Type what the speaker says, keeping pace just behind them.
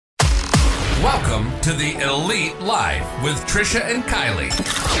Welcome to the Elite Life with Trisha and Kylie.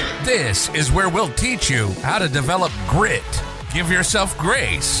 This is where we'll teach you how to develop grit, give yourself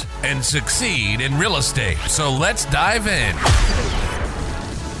grace, and succeed in real estate. So let's dive in.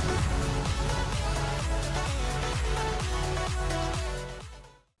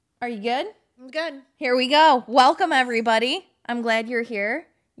 Are you good? I'm good. Here we go. Welcome, everybody. I'm glad you're here.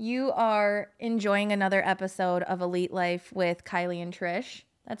 You are enjoying another episode of Elite Life with Kylie and Trish.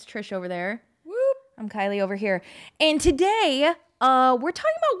 That's Trish over there. Whoop. I'm Kylie over here. And today, we're talking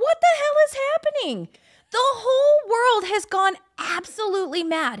about what the hell is happening. The whole world has gone absolutely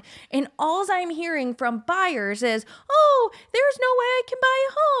mad. And all I'm hearing from buyers is, oh, there's no way I can buy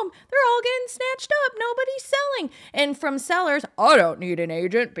a home. They're all getting snatched up. Nobody's selling. And from sellers, I don't need an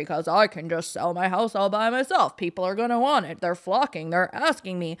agent because I can just sell my house all by myself. People are going to want it. They're flocking. They're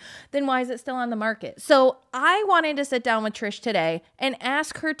asking me. Then why is it still on the market? So I wanted to sit down with Trish today and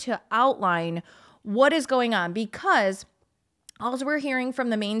ask her to outline what is going on, because all we're hearing from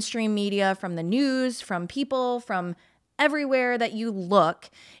the mainstream media, from the news, from people, from everywhere that you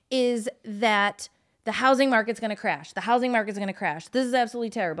look, is that the housing market's going to crash. The housing market's going to crash. This is absolutely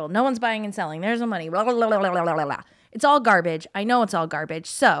terrible. No one's buying and selling. There's no money. Blah, blah, blah, blah, blah, blah, blah. It's all garbage. I know it's all garbage.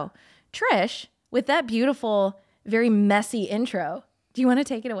 So, Trish, with that beautiful, very messy intro, do you want to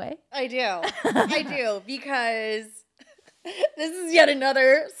take it away? I do. I do, because this is yet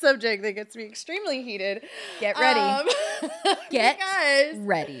another subject that gets me extremely heated. Get ready. Get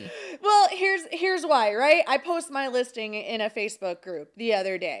ready. Well, here's why, right? I post my listing in a Facebook group the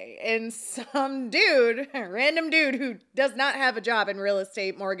other day, and some dude, a random dude who does not have a job in real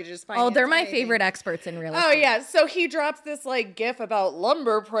estate, mortgages, finance. Oh, they're my favorite experts in real estate. Oh, yeah. So he drops this like gif about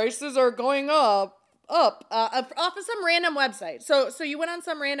lumber prices are going up off of some random website. So you went on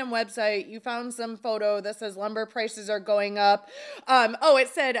some random website, you found some photo that says lumber prices are going up. It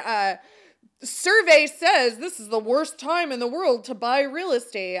said, survey says this is the worst time in the world to buy real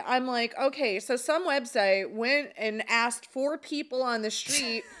estate. I'm like, okay, so some website went and asked 4 people on the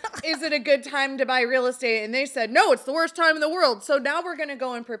street, is it a good time to buy real estate? And they said, no, it's the worst time in the world. So now we're going to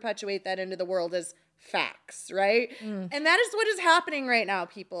go and perpetuate that into the world as facts, right? And that is what is happening right now,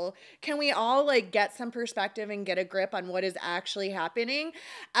 people. Can we all like get some perspective and get a grip on what is actually happening?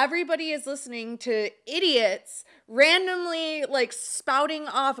 Everybody is listening to idiots randomly like spouting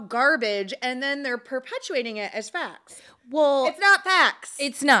off garbage, and then they're perpetuating it as facts. Well, it's not facts.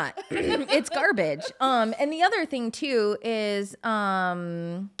 It's not. It's garbage. And the other thing too is,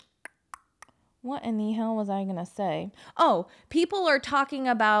 what in the hell was I going to say? Oh, people are talking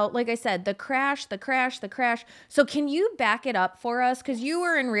about, like I said, the crash. So can you back it up for us? Because you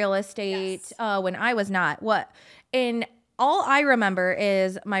were in real estate when I was not. What? And all I remember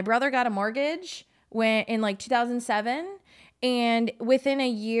is my brother got a mortgage in like 2007. And within a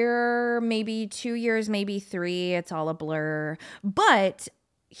year, maybe 2 years, maybe 3, it's all a blur. But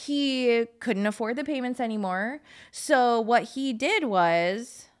he couldn't afford the payments anymore. So what he did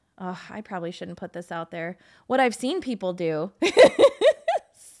was... Oh, I probably shouldn't put this out there. What I've seen people do,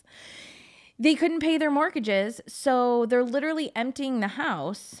 they couldn't pay their mortgages, so they're literally emptying the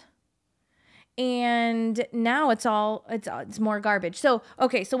house, and now it's more garbage. So,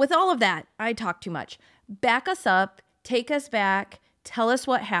 okay, so with all of that, I talk too much. Back us up, take us back, tell us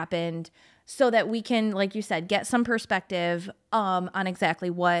what happened, so that we can, like you said, get some perspective on exactly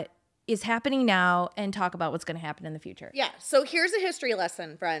what is happening now and talk about what's going to happen in the future. Yeah. So here's a history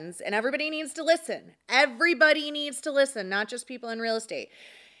lesson, friends, and everybody needs to listen. Everybody needs to listen, not just people in real estate.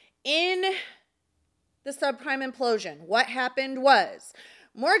 In the subprime implosion, what happened was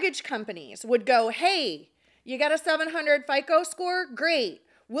mortgage companies would go, hey, you got a 700 FICO score? Great.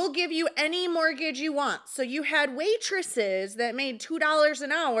 We'll give you any mortgage you want. So you had waitresses that made $2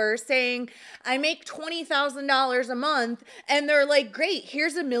 an hour saying, I make $20,000 a month. And they're like, great,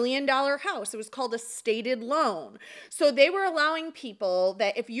 here's $1 million house. It was called a stated loan. So they were allowing people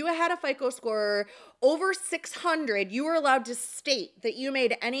that if you had a FICO score over 600, you were allowed to state that you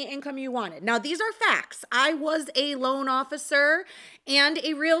made any income you wanted. Now, these are facts. I was a loan officer and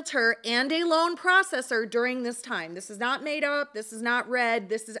a realtor and a loan processor during this time. This is not made up. This is not read.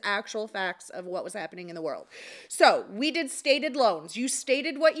 This is actual facts of what was happening in the world. So we did stated loans. You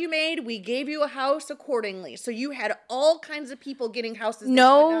stated what you made. We gave you a house accordingly. So you had all kinds of people getting houses.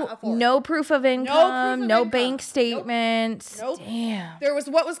 No proof of income. No bank statements. Nope. Damn. There was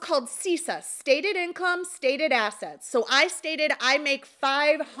what was called CISA, stated income income, stated assets. So I stated I make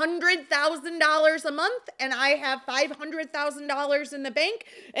 $500,000 a month and I have $500,000 in the bank.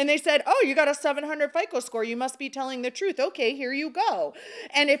 And they said, oh, you got a 700 FICO score. You must be telling the truth. Okay, here you go.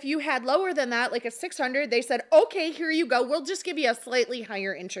 And if you had lower than that, like a 600, they said, okay, here you go. We'll just give you a slightly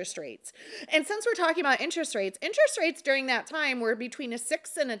higher interest rates. And since we're talking about interest rates during that time were between a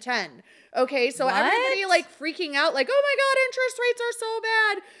 6 and a 10. Okay, so everybody like freaking out like, oh my God, interest rates are so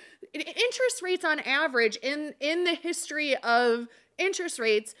bad. Interest rates on average in the history of interest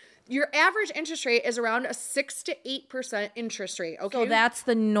rates, your average interest rate is around a 6 to 8% interest rate. Okay, so that's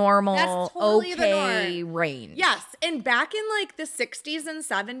the normal, that's totally okay the norm. Range. Yes, and back in like the 60s and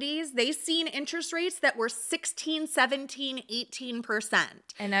 70s, they seen interest rates that were 16, 17, 18%.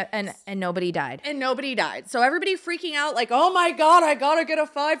 And nobody died. And nobody died. So everybody freaking out like, oh my God, I gotta get a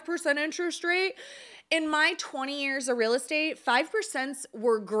 5% interest rate. In my 20 years of real estate, 5%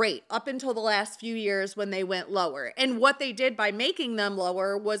 were great up until the last few years when they went lower. And what they did by making them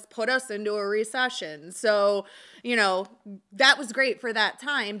lower was put us into a recession. So, you know, that was great for that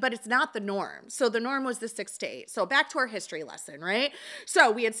time, but it's not the norm. So the norm was the 6 to 8. So back to our history lesson, right?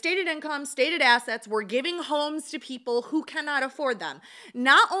 So we had stated income, stated assets. We're giving homes to people who cannot afford them.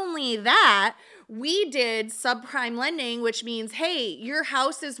 Not only that, we did subprime lending, which means, hey, your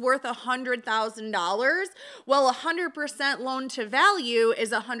house is worth $100,000. Well, 100% loan to value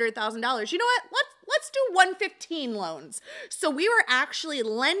is $100,000. You know what? Let's do 115 loans. So we were actually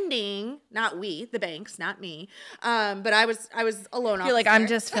lending, not we, the banks, not me, but I was a loan officer. I feel like I'm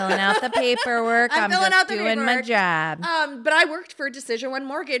just filling out the paperwork. I'm just doing my job. But I worked for Decision One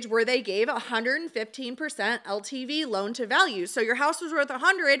Mortgage where they gave 115% LTV loan to value. So your house was worth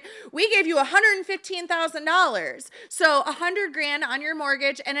 100. We gave you $115,000. So $100,000 on your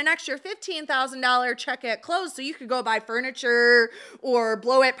mortgage and an extra $15,000 check at close. So you could go buy furniture or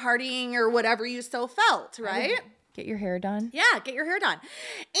blow it partying or whatever you so felt, right? Get your hair done. Yeah, get your hair done.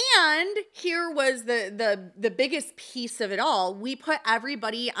 And here was the biggest piece of it all. We put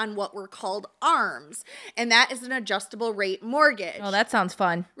everybody on what were called ARMs, and that is an adjustable rate mortgage. Oh, that sounds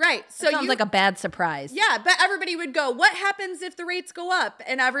fun. Right. So that sounds like a bad surprise. Yeah, but everybody would go, what happens if the rates go up?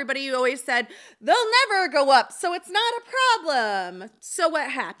 And everybody always said, they'll never go up, so it's not a problem. So what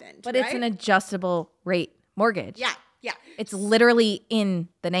happened? But it's an adjustable rate mortgage. Yeah. It's literally in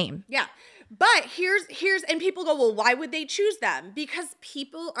the name. Yeah. But here's, and people go, well, why would they choose them? Because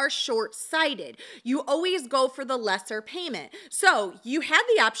people are short-sighted. You always go for the lesser payment. So you had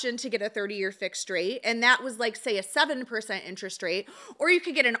the option to get a 30-year fixed rate, and that was like, say, a 7% interest rate, or you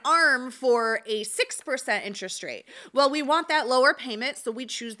could get an ARM for a 6% interest rate. Well, we want that lower payment, so we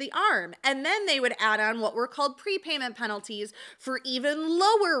choose the ARM. And then they would add on what were called prepayment penalties for even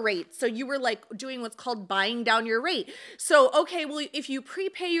lower rates. So you were like doing what's called buying down your rate. So, okay, well, if you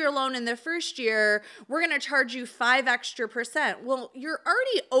prepay your loan in the first year, we're going to charge you 5% extra. Well, you're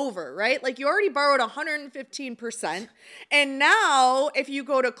already over, right? Like you already borrowed 115%. And now if you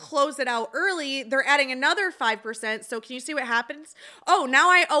go to close it out early, they're adding another 5%. So can you see what happens? Oh, now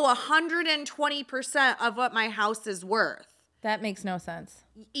I owe 120% of what my house is worth. That makes no sense.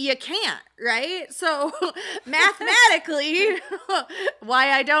 You can't, right? So mathematically,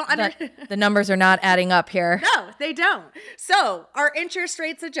 why I don't understand. The numbers are not adding up here. No, they don't. So our interest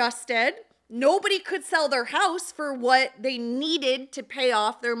rates adjusted. Nobody could sell their house for what they needed to pay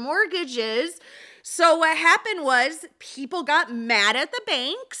off their mortgages. So what happened was people got mad at the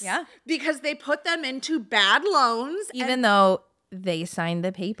banks because they put them into bad loans. Even though they signed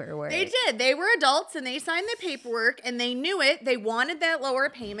the paperwork. They did. They were adults and they signed the paperwork and they knew it. They wanted that lower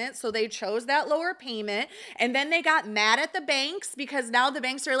payment, so they chose that lower payment. And then they got mad at the banks because now the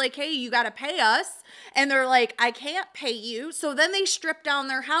banks are like, hey, you got to pay us. And they're like, I can't pay you. So then they strip down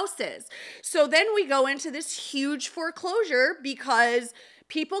their houses. So then we go into this huge foreclosure because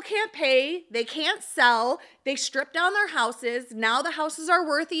people can't pay, they can't sell, they strip down their houses. Now the houses are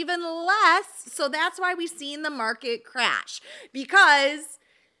worth even less. So that's why we've seen the market crash, because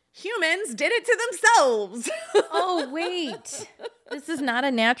humans did it to themselves. Oh, wait. This is not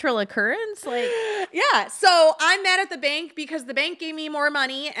a natural occurrence? Yeah. So I'm mad at the bank because the bank gave me more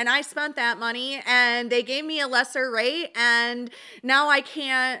money and I spent that money and they gave me a lesser rate and now I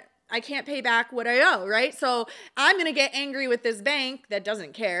can't pay back what I owe, right? So I'm going to get angry with this bank that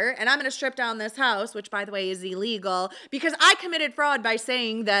doesn't care, and I'm going to strip down this house, which, by the way, is illegal, because I committed fraud by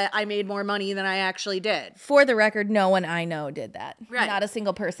saying that I made more money than I actually did. For the record, no one I know did that. Right. Not a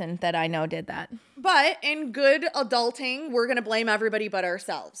single person that I know did that. But in good adulting, we're going to blame everybody but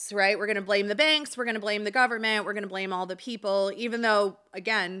ourselves, right? We're going to blame the banks. We're going to blame the government. We're going to blame all the people, even though,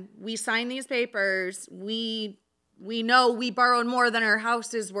 again, we signed these papers. We We know we borrowed more than our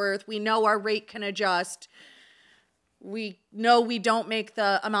house is worth. We know our rate can adjust. We know we don't make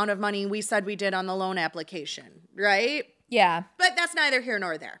the amount of money we said we did on the loan application, right? Yeah. But that's neither here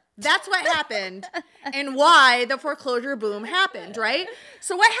nor there. That's what happened and why the foreclosure boom happened, right?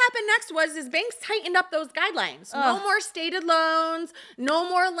 So what happened next was banks tightened up those guidelines. No more stated loans, no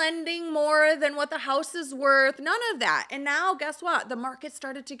more lending more than what the house is worth, none of that. And now guess what? The market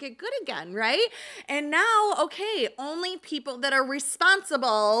started to get good again, right? And now, okay, only people that are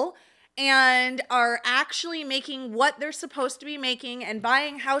responsible and are actually making what they're supposed to be making and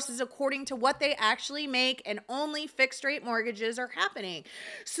buying houses according to what they actually make, and only fixed rate mortgages are happening.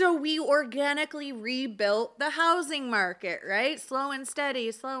 So we organically rebuilt the housing market, right? Slow and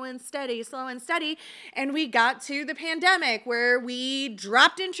steady, slow and steady, slow and steady. And we got to the pandemic where we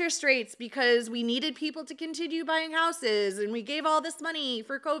dropped interest rates because we needed people to continue buying houses, and we gave all this money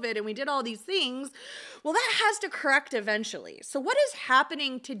for COVID, and we did all these things. Well, that has to correct eventually. So what is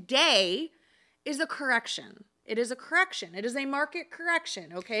happening today is a correction. It is a correction. It is a market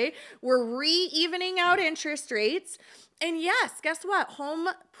correction, okay? We're re-evening out interest rates. And yes, guess what? Home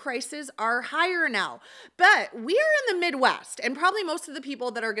prices are higher now. But we are in the Midwest, and probably most of the people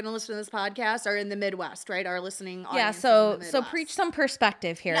that are going to listen to this podcast are in the Midwest, right? Our listening audience. Yeah, so preach some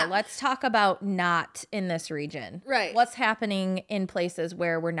perspective here. Yeah. Let's talk about not in this region. Right. What's happening in places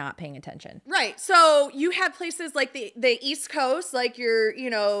where we're not paying attention. Right. So you have places like the East Coast, like your,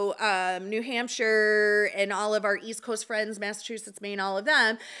 New Hampshire and all of our East Coast friends, Massachusetts, Maine, all of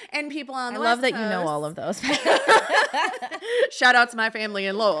them, and people on the West West Coast. I love that you know all of those. Shout out to my family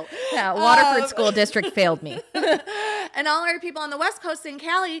in Lowell. Yeah, Waterford School District failed me. And all our people on the West Coast in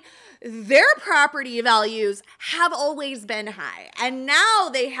Cali, their property values have always been high. And now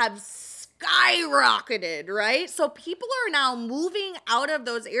they have skyrocketed, right? So people are now moving out of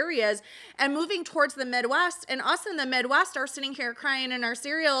those areas and moving towards the Midwest. And us in the Midwest are sitting here crying in our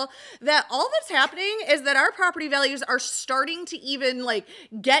cereal that all that's happening is that our property values are starting to even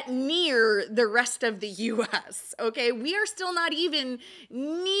get near the rest of the US. Okay. We are still not even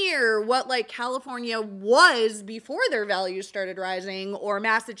near what California was before their values started rising, or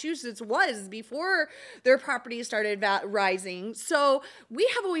Massachusetts was before their properties started rising. So we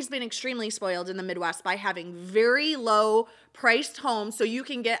have always been extremely spoiled in the Midwest by having very low priced homes, so you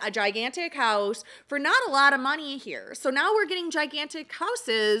can get a gigantic house for not a lot of money here. So now we're getting gigantic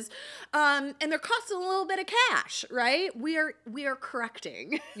houses, and they're costing a little bit of cash, right? We are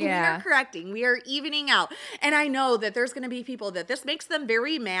correcting. Yeah. We are correcting. We are evening out. And I know that there's going to be people that this makes them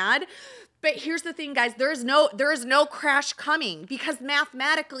very mad. But here's the thing, guys, there is no crash coming, because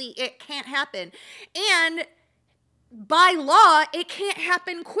mathematically it can't happen. And by law, it can't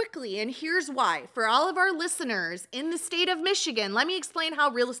happen quickly. And here's why. For all of our listeners in the state of Michigan, let me explain how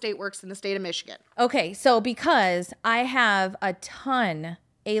real estate works in the state of Michigan. Okay, so because I have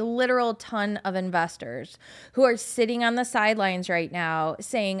a literal ton of investors who are sitting on the sidelines right now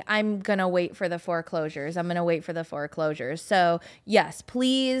saying, I'm going to wait for the foreclosures. I'm going to wait for the foreclosures. So yes,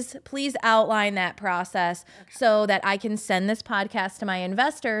 please outline that process so that I can send this podcast to my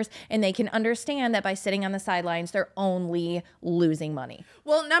investors and they can understand that by sitting on the sidelines, they're only losing money.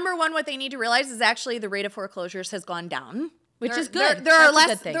 Well, number one, what they need to realize is actually the rate of foreclosures has gone down. Which is good. There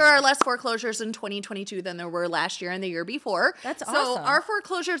are less foreclosures in 2022 than there were last year and the year before. That's awesome. So our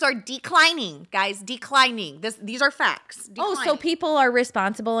foreclosures are declining, guys, declining. These are facts. Declining. Oh, so people are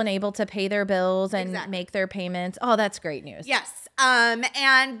responsible and able to pay their bills and make their payments. Oh, that's great news. Yes.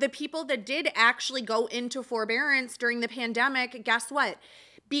 And the people that did actually go into forbearance during the pandemic, guess what?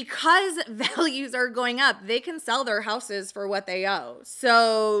 Because values are going up, they can sell their houses for what they owe.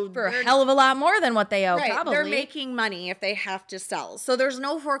 So for a hell of a lot more than what they owe, right, probably. They're making money if they have to sell. So there's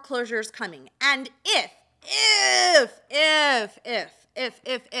no foreclosures coming. And if,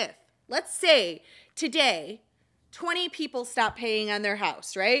 let's say today, 20 people stop paying on their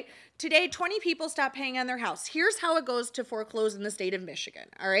house, right? Today, 20 people stop paying on their house. Here's how it goes to foreclose in the state of Michigan,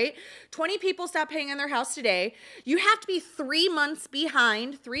 all right? 20 people stop paying on their house today. You have to be 3 months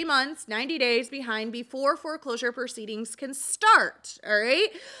behind, 3 months, 90 days behind before foreclosure proceedings can start, all right?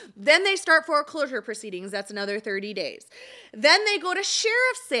 Then they start foreclosure proceedings. That's another 30 days. Then they go to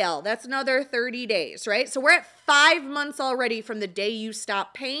sheriff's sale. That's another 30 days, right? So we're at 5 months already from the day you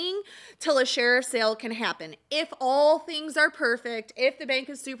stop paying till a sheriff's sale can happen. If all things are perfect, if the bank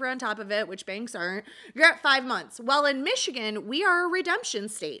is super on top top of it, which banks aren't, you're at 5 months. Well, in Michigan, we are a redemption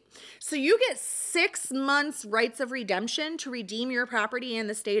state. So you get 6 months rights of redemption to redeem your property in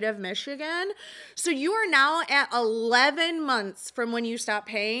the state of Michigan. So you are now at 11 months from when you stop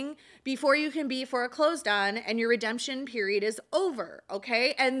paying before you can be foreclosed on and your redemption period is over,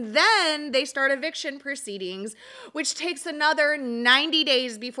 okay? And then they start eviction proceedings, which takes another 90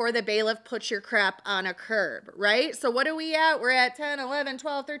 days before the bailiff puts your crap on a curb, right? So what are we at? We're at 10, 11,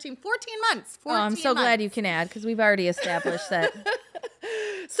 12, 13, 14 months. 14 I'm so glad you can add because we've already established that.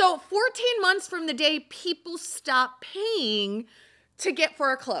 So 14 months from the day people stop paying to get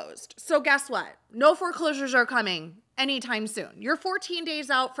foreclosed. So guess what? No foreclosures are coming anytime soon. You're 14 days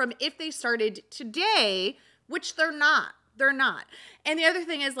out from if they started today, which they're not. They're not. And the other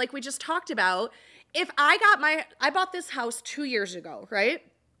thing is, like we just talked about, if I bought this house 2 years ago, right?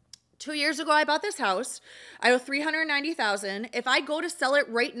 2 years ago, I bought this house. I owe $390,000. If I go to sell it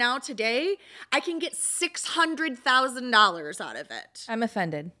right now today, I can get $600,000 out of it. I'm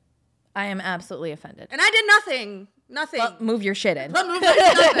offended. I am absolutely offended. And I did nothing. Nothing. Well, move your shit in. But move my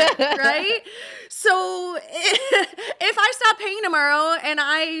stuff in, right? So if I stop paying tomorrow and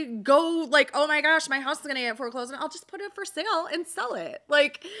I go like, oh my gosh, my house is going to get foreclosed, I'll just put it for sale and sell it.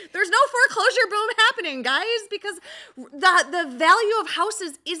 Like, there's no foreclosure boom happening, guys, because the value of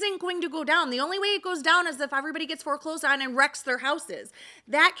houses isn't going to go down. The only way it goes down is if everybody gets foreclosed on and wrecks their houses.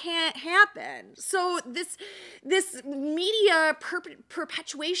 That can't happen. So this media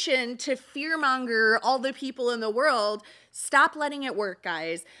perpetuation to fearmonger all the people in the world, stop letting it work,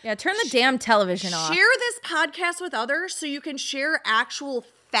 guys. Yeah, turn the damn television off. Share this podcast with others so you can share actual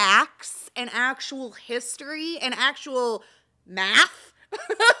facts and actual history and actual math.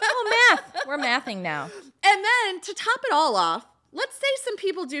 Oh, math. We're mathing now. And then to top it all off, let's say some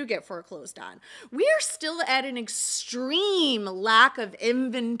people do get foreclosed on. We are still at an extreme lack of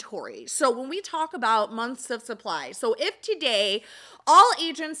inventory. So when we talk about months of supply, so if today all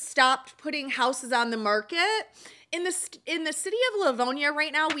agents stopped putting houses on the market, in the city of Livonia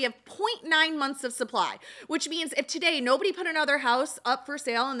right now, we have 0.9 months of supply, which means if today nobody put another house up for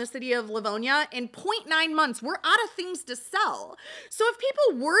sale in the city of Livonia, in 0.9 months, we're out of things to sell. So if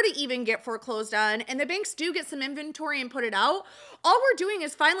people were to even get foreclosed on and the banks do get some inventory and put it out, all we're doing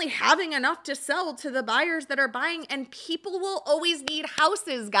is finally having enough to sell to the buyers that are buying, and people will always need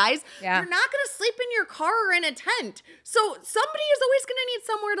houses, guys. Yeah. You're not going to sleep in your car or in a tent. So somebody is always going to need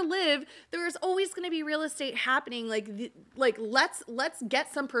somewhere to live. There is always going to be real estate happening. Let's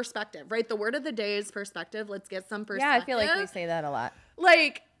get some perspective, right? The word of the day is perspective. Let's get some perspective. Yeah, I feel like we say that a lot.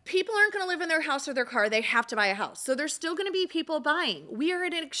 Like, people aren't going to live in their house or their car. They have to buy a house. So there's still going to be people buying. We are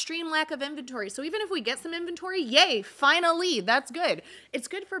at an extreme lack of inventory. So even if we get some inventory, yay, finally, that's good. It's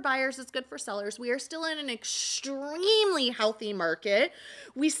good for buyers. It's good for sellers. We are still in an extremely healthy market.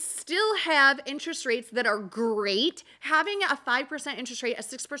 We still have interest rates that are great. Having a 5% interest rate, a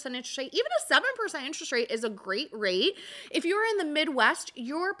 6% interest rate, even a 7% interest rate is a great rate. If you're in the Midwest,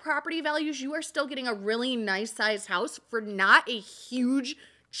 your property values, you are still getting a really nice sized house for not a huge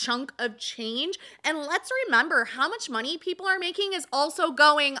chunk of change. And let's remember how much money people are making is also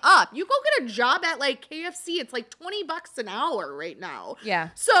going up. You go get a job at like KFC, it's like $20 an hour right now.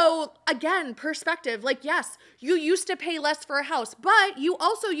 Yeah. So again, perspective, like, yes, you used to pay less for a house, but you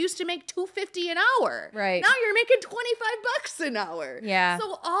also used to make $2.50 an hour. Right. Now you're making $25 an hour. Yeah.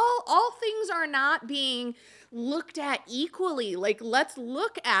 So all things are not being looked at equally. Like, let's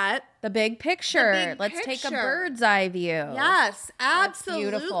look at The big picture. The big Let's take a picture. bird's eye view. Yes, absolutely.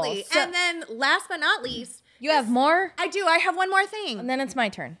 beautiful. So- And then last but not least, You have more? I do. I have one more thing. And then it's my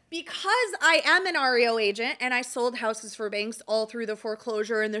turn. Because I am an REO agent and I sold houses for banks all through the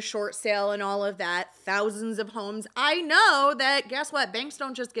foreclosure and the short sale and all of that, thousands of homes, I know that, guess what? Banks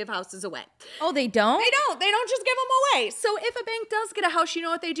don't just give houses away. Oh, they don't? They don't. They don't just give them away. So if a bank does get a house, you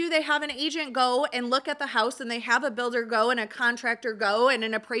know what they do? They have an agent go and look at the house, and they have a builder go and a contractor go and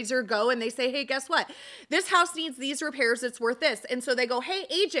an appraiser go, and they say, hey, guess what? This house needs these repairs. It's worth this. And so they go, hey,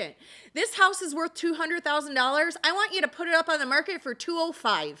 agent, this house is worth $200,000. I want you to put it up on the market for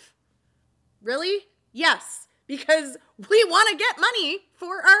 $205,000. Really? Yes. Because we want to get money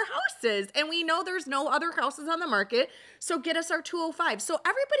for our houses, and we know there's no other houses on the market, so get us our $205,000. So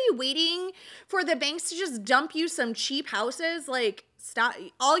everybody waiting for the banks to just dump you some cheap houses, like, stop.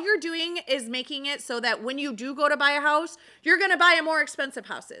 All you're doing is making it so that when you do go to buy a house, you're going to buy a more expensive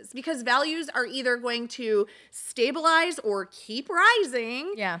houses, because values are either going to stabilize or keep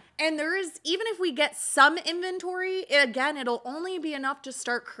rising. Yeah. And there is, even if we get some inventory, again, it'll only be enough to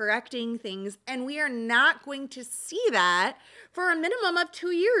start correcting things. And we are not going to see that for a minimum of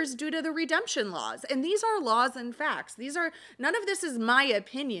 2 years due to the redemption laws. And these are laws and facts. None of this is my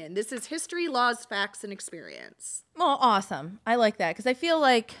opinion. This is history, laws, facts, and experience. Well, awesome. I like that because I feel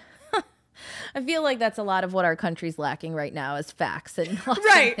like that's a lot of what our country's lacking right now is facts and laws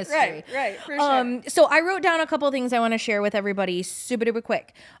and history. Right, for sure. So I wrote down a couple of things I want to share with everybody super duper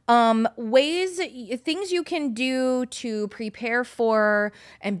quick. Things you can do to prepare for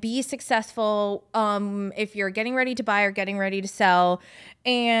and be successful if you're getting ready to buy or getting ready to sell.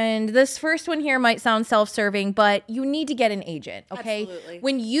 And this first one here might sound self-serving, but you need to get an agent, okay? Absolutely.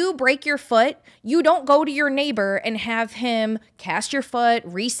 When you break your foot, you don't go to your neighbor and have him cast your foot,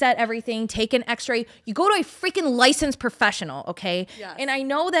 reset everything, take an x-ray. You go to a freaking licensed professional, okay? Yes. And I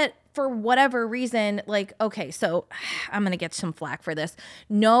know that for whatever reason, like, okay, so I'm going to get some flack for this.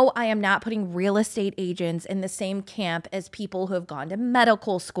 No, I am not putting real estate agents in the same camp as people who have gone to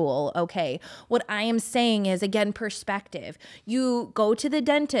medical school, okay? What I am saying is, again, perspective. You go to the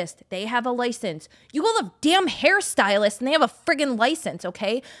dentist, they have a license. You go to the damn hairstylist and they have a friggin' license,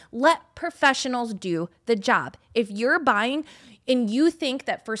 okay? Let professionals do the job. If you're buying and you think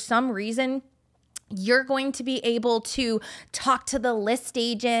that for some reason you're going to be able to talk to the list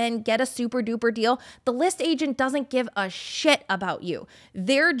agent, get a super duper deal. The list agent doesn't give a shit about you.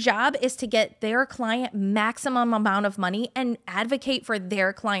 Their job is to get their client maximum amount of money and advocate for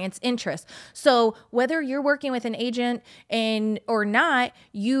their client's interest. So whether you're working with an agent or not,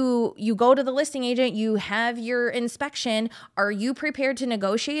 you go to the listing agent, you have your inspection. Are you prepared to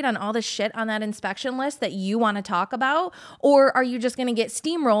negotiate on all the shit on that inspection list that you want to talk about? Or are you just going to get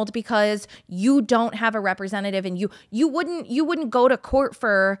steamrolled because you don't have a representative and you wouldn't go to court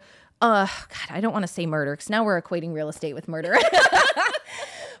for God, I don't want to say murder because now we're equating real estate with murder.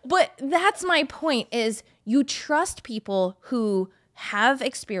 But that's my point is you trust people who have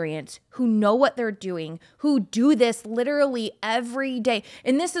experience, who know what they're doing, who do this literally every day.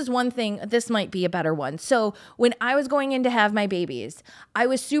 And this is one thing, this might be a better one. So when I was going in to have my babies, I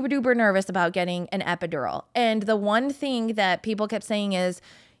was super duper nervous about getting an epidural. And the one thing that people kept saying is,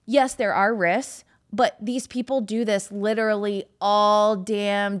 yes, there are risks, but these people do this literally all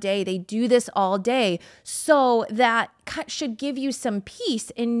damn day. They do this all day. So that should give you some peace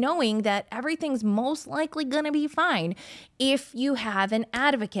in knowing that everything's most likely going to be fine if you have an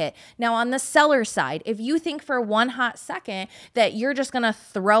advocate. Now, on the seller side, if you think for one hot second that you're just going to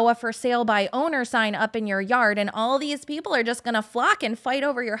throw a for sale by owner sign up in your yard and all these people are just going to flock and fight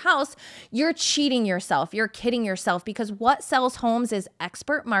over your house, you're cheating yourself. You're kidding yourself because what sells homes is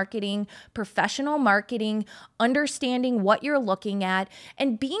expert marketing, professional marketing, understanding what you're looking at,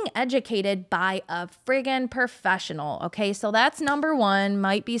 and being educated by a friggin' professional. Okay, so that's number one.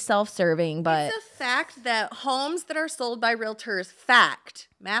 Might be self-serving, but it's a fact that homes that are sold by realtors,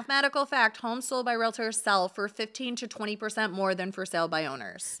 mathematical fact, homes sold by realtors sell for 15 to 20% more than for sale by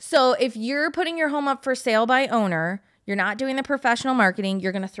owners. So if you're putting your home up for sale by owner, you're not doing the professional marketing,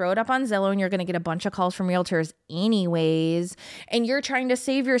 you're going to throw it up on Zillow and you're going to get a bunch of calls from realtors anyways, and you're trying to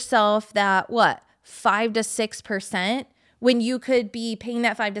save yourself that, 5 to 6% when you could be paying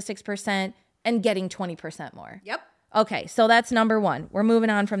that 5 to 6% and getting 20% more. Yep. Okay, so that's number one. We're moving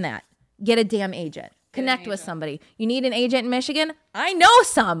on from that. Get a damn agent. Connect with somebody. You need an agent in Michigan? I know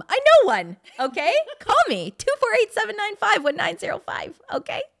some. I know one. Okay? Call me. 248-795-1905.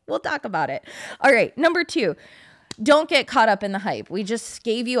 Okay? We'll talk about it. All right, number two. Don't get caught up in the hype. We just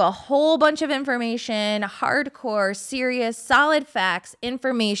gave you a whole bunch of information, hardcore, serious, solid facts,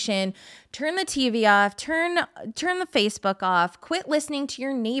 information. Turn the TV off, turn the Facebook off, quit listening to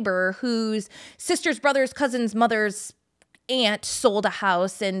your neighbor whose sister's brother's cousin's mother's aunt sold a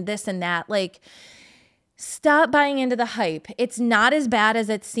house and this and that. Like, stop buying into the hype. It's not as bad as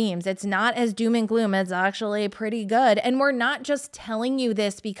it seems. It's not as doom and gloom. It's actually pretty good. And we're not just telling you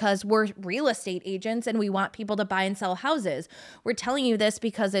this because we're real estate agents and we want people to buy and sell houses. We're telling you this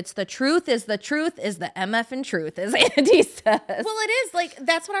because it's the truth is the MF and truth, as Andy says. Well, it is. Like,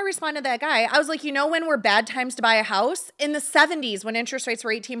 that's what I responded to that guy. I was like, when were bad times to buy a house? In the 70s when interest rates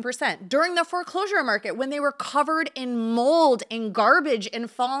were 18%. During the foreclosure market when they were covered in mold and garbage and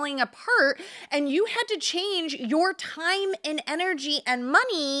falling apart and you had to change your time and energy and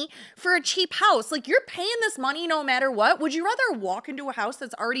money for a cheap house. Like, you're paying this money no matter what. Would you rather walk into a house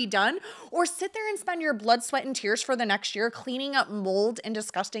that's already done or sit there and spend your blood, sweat, and tears for the next year cleaning up mold and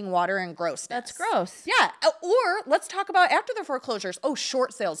disgusting water and grossness? That's gross. Yeah. Or let's talk about after the foreclosures. Oh,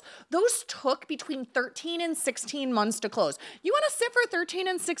 short sales. Those took between 13 and 16 months to close. You want to sit for 13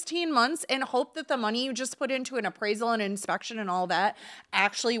 and 16 months and hope that the money you just put into an appraisal and inspection and all that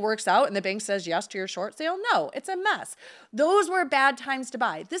actually works out and the bank says yes to your short sale? No, it's a mess. Those were bad times to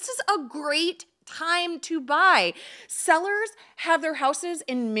buy. This is a great time to buy. Sellers have their houses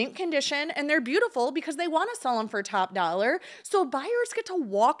in mint condition and they're beautiful because they want to sell them for top dollar. So buyers get to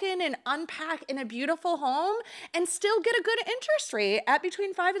walk in and unpack in a beautiful home and still get a good interest rate at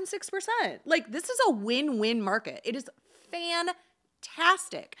between 5 and 6%. Like, this is a win-win market. It is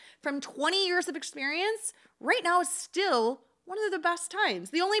fantastic. From 20 years of experience, right now is still one of the best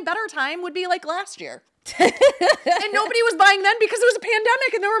times. The only better time would be like last year. And nobody was buying then because it was a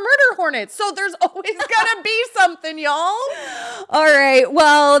pandemic and there were murder hornets. So there's always gonna be something, y'all. All right.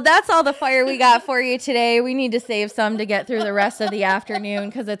 Well, that's all the fire we got for you today. We need to save some to get through the rest of the afternoon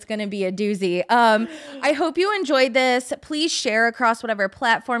because it's going to be a doozy. I hope you enjoyed this. Please share across whatever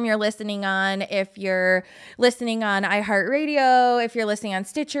platform you're listening on. If you're listening on iHeart Radio, if you're listening on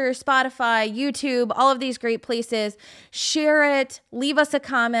Stitcher, Spotify, YouTube, all of these great places, share it. Leave us a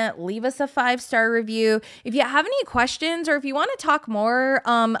comment. Leave us a 5-star review. If you have any questions or if you want to talk more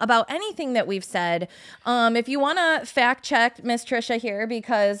about anything that we've said, if you want to fact check Miss Trisha here,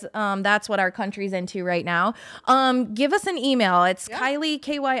 because that's what our country's into right now, give us an email. It's Kylie,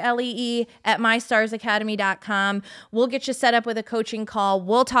 Kylee, at mystarsacademy.com. We'll get you set up with a coaching call.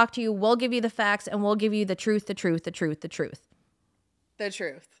 We'll talk to you. We'll give you the facts and we'll give you the truth, the truth, the truth, the truth. The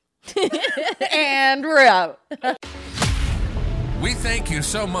truth. And we're out. We thank you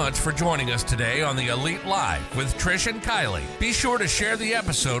so much for joining us today on the Elite Live with Trish and Kylie. Be sure to share the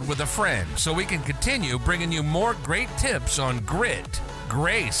episode with a friend so we can continue bringing you more great tips on grit,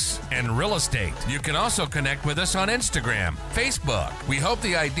 grace, and real estate. You can also connect with us on Instagram, Facebook. We hope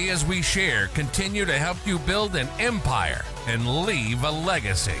the ideas we share continue to help you build an empire and leave a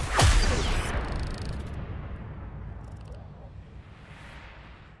legacy.